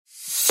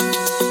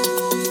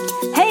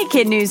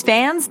Kid News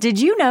fans,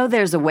 did you know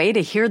there's a way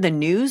to hear the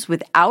news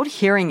without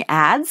hearing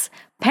ads?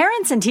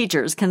 Parents and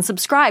teachers can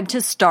subscribe to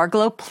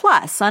Starglow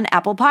Plus on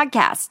Apple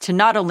Podcasts to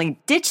not only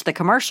ditch the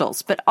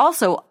commercials, but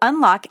also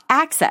unlock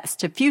access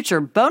to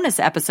future bonus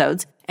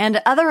episodes and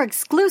other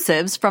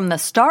exclusives from the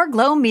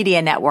Starglow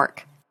Media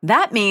Network.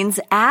 That means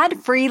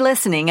ad-free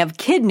listening of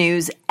Kid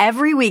News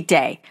every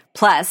weekday,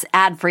 plus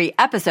ad-free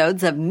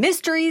episodes of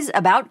Mysteries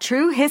About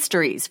True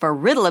Histories for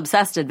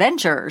riddle-obsessed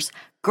adventurers,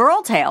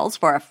 Girl Tales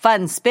for a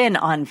fun spin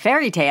on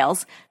fairy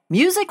tales,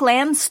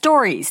 Musicland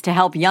Stories to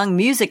help young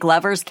music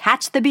lovers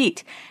catch the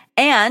beat,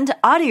 and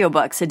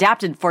audiobooks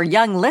adapted for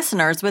young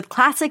listeners with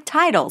classic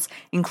titles,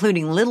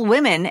 including Little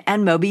Women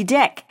and Moby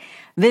Dick.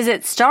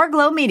 Visit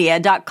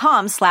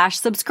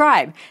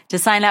starglowmedia.com/subscribe to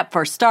sign up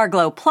for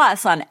Starglow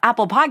Plus on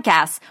Apple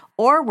Podcasts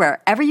or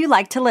wherever you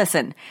like to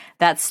listen.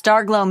 That's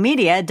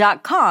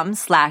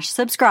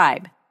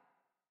starglowmedia.com/subscribe.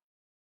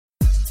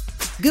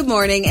 Good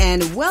morning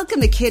and welcome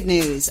to Kid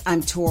News.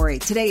 I'm Tori.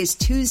 Today is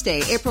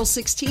Tuesday, April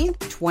 16th,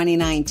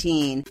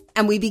 2019.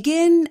 And we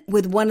begin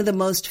with one of the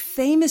most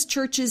famous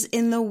churches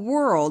in the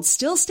world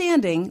still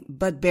standing,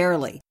 but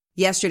barely.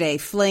 Yesterday,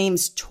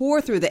 flames tore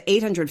through the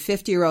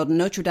 850-year-old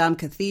Notre Dame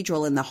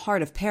Cathedral in the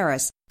heart of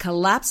Paris,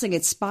 collapsing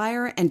its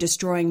spire and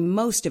destroying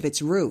most of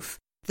its roof.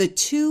 The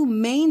two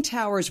main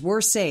towers were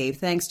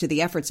saved thanks to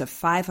the efforts of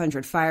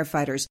 500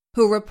 firefighters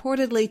who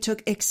reportedly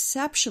took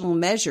exceptional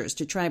measures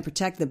to try and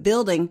protect the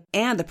building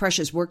and the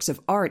precious works of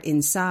art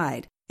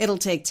inside. It'll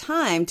take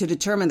time to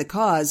determine the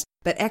cause,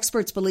 but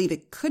experts believe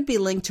it could be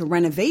linked to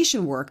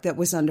renovation work that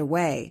was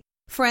underway.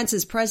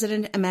 France's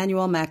President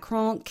Emmanuel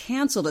Macron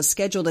canceled a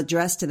scheduled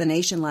address to the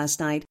nation last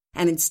night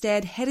and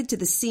instead headed to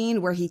the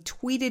scene where he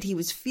tweeted he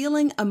was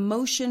feeling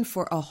emotion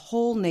for a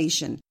whole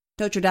nation.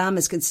 Notre Dame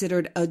is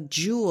considered a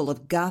jewel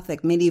of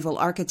Gothic medieval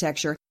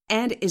architecture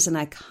and is an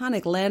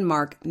iconic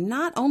landmark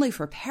not only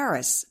for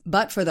Paris,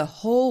 but for the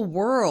whole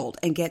world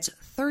and gets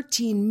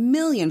 13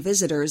 million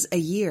visitors a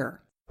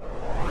year.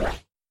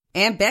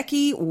 And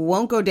Becky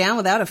won't go down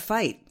without a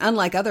fight.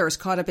 Unlike others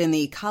caught up in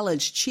the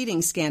college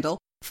cheating scandal,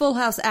 Full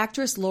House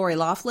actress Lori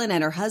Loughlin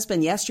and her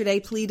husband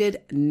yesterday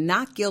pleaded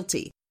not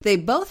guilty. They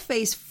both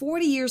face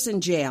 40 years in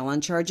jail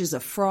on charges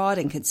of fraud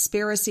and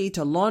conspiracy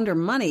to launder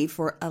money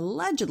for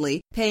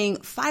allegedly paying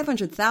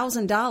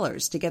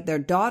 $500,000 to get their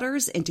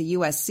daughters into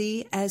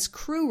USC as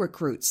crew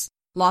recruits.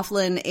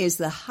 Loughlin is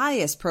the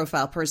highest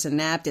profile person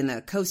nabbed in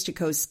the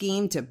coast-to-coast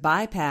scheme to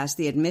bypass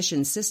the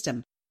admission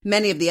system.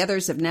 Many of the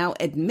others have now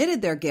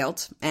admitted their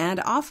guilt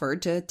and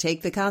offered to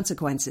take the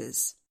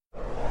consequences.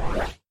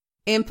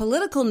 In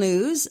political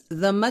news,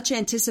 the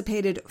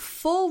much-anticipated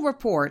full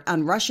report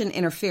on Russian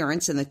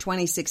interference in the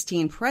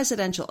 2016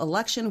 presidential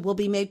election will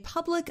be made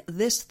public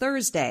this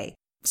Thursday.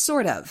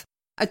 Sort of.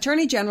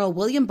 Attorney General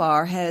William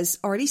Barr has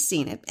already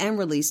seen it and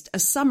released a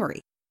summary.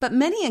 But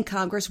many in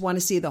Congress want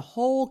to see the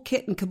whole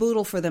kit and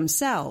caboodle for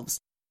themselves.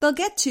 They'll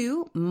get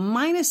to,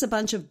 minus a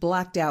bunch of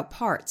blacked-out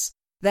parts.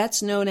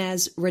 That's known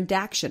as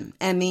redaction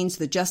and means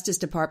the Justice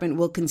Department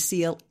will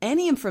conceal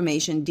any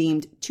information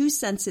deemed too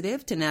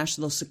sensitive to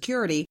national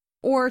security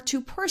or too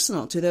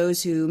personal to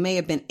those who may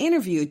have been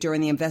interviewed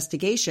during the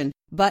investigation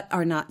but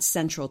are not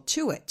central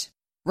to it.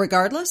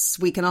 Regardless,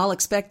 we can all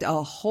expect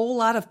a whole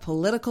lot of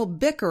political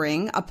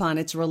bickering upon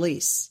its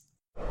release.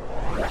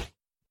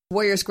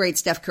 Warriors great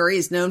Steph Curry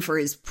is known for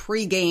his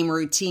pre-game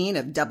routine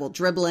of double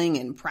dribbling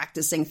and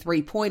practicing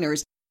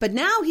three-pointers, but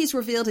now he's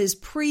revealed his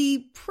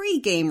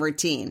pre-game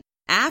routine.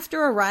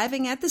 After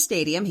arriving at the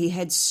stadium, he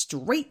heads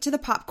straight to the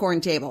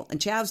popcorn table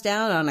and chows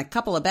down on a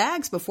couple of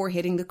bags before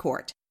hitting the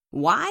court.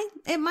 Why?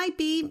 It might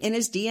be in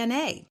his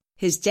DNA.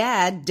 His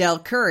dad, Del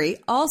Curry,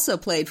 also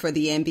played for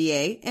the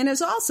NBA and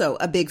is also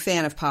a big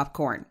fan of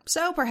popcorn.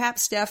 So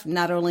perhaps Steph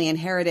not only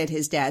inherited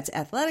his dad's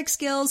athletic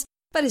skills,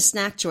 but his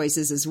snack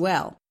choices as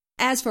well.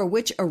 As for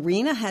which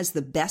arena has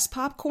the best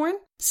popcorn,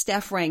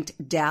 Steph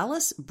ranked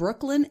Dallas,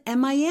 Brooklyn, and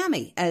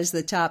Miami as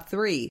the top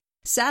three.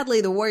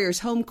 Sadly, the Warriors'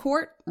 home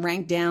court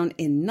ranked down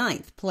in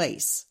 9th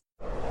place.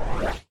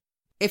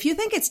 If you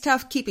think it's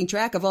tough keeping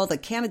track of all the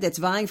candidates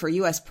vying for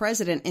U.S.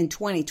 president in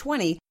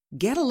 2020,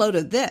 get a load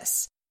of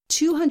this.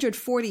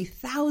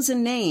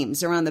 240,000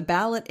 names are on the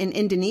ballot in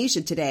Indonesia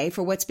today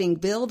for what's being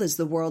billed as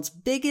the world's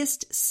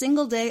biggest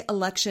single-day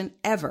election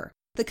ever.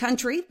 The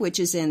country, which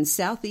is in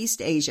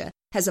Southeast Asia,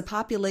 has a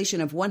population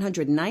of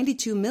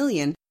 192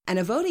 million and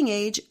a voting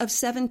age of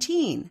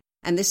 17.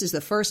 And this is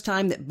the first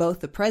time that both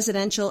the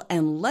presidential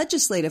and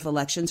legislative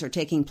elections are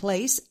taking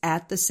place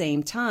at the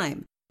same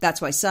time. That's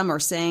why some are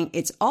saying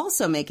it's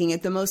also making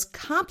it the most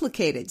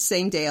complicated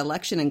same-day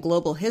election in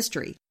global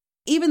history.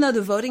 Even though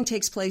the voting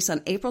takes place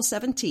on April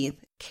 17th,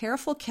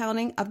 careful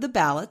counting of the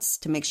ballots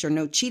to make sure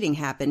no cheating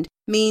happened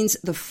means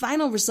the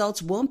final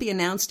results won't be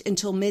announced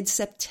until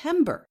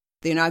mid-September.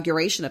 The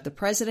inauguration of the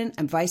president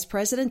and vice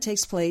president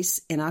takes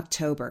place in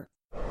October.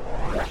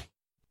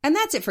 And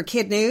that's it for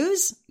Kid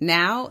News.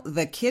 Now,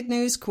 the Kid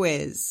News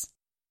quiz.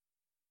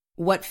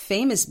 What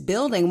famous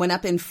building went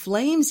up in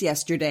flames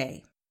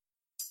yesterday?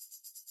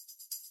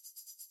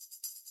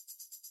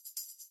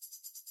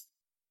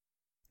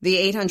 The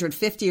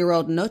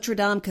 850-year-old Notre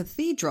Dame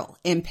Cathedral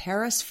in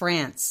Paris,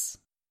 France.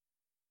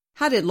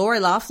 How did Lori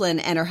Loughlin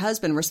and her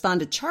husband respond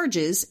to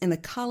charges in the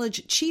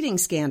college cheating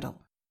scandal?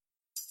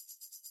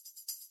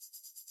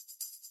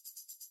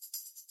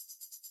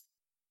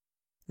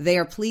 They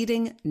are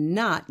pleading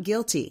not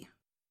guilty.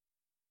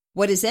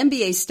 What is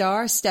NBA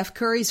star Steph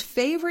Curry's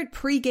favorite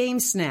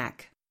pregame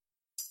snack?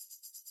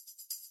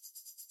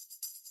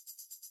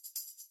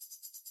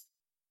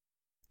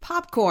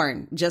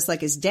 Popcorn, just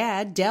like his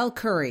dad, Del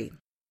Curry.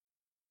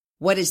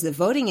 What is the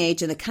voting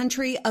age in the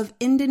country of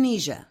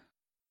Indonesia?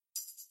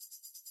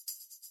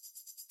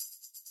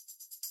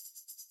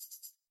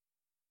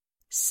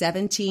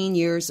 17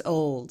 years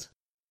old.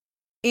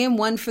 In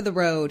One for the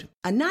Road,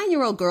 a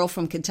 9-year-old girl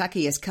from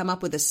Kentucky has come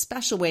up with a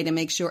special way to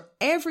make sure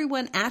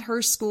everyone at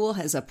her school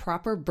has a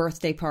proper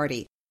birthday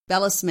party.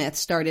 Bella Smith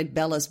started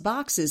Bella's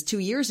Boxes 2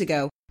 years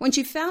ago when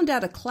she found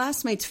out a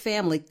classmate's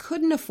family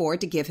couldn't afford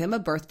to give him a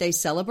birthday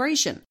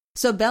celebration.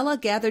 So Bella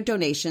gathered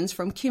donations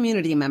from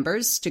community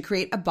members to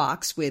create a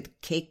box with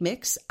cake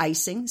mix,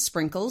 icing,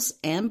 sprinkles,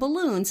 and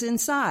balloons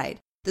inside.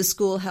 The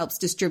school helps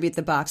distribute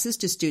the boxes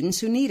to students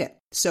who need it.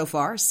 So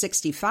far,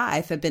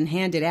 65 have been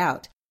handed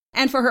out.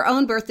 And for her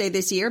own birthday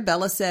this year,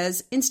 Bella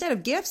says instead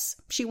of gifts,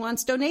 she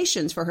wants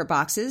donations for her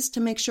boxes to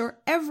make sure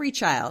every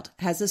child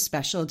has a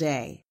special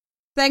day.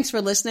 Thanks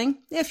for listening.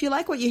 If you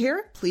like what you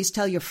hear, please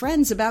tell your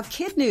friends about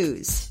Kid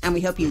News. And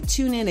we hope you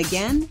tune in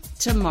again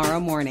tomorrow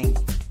morning.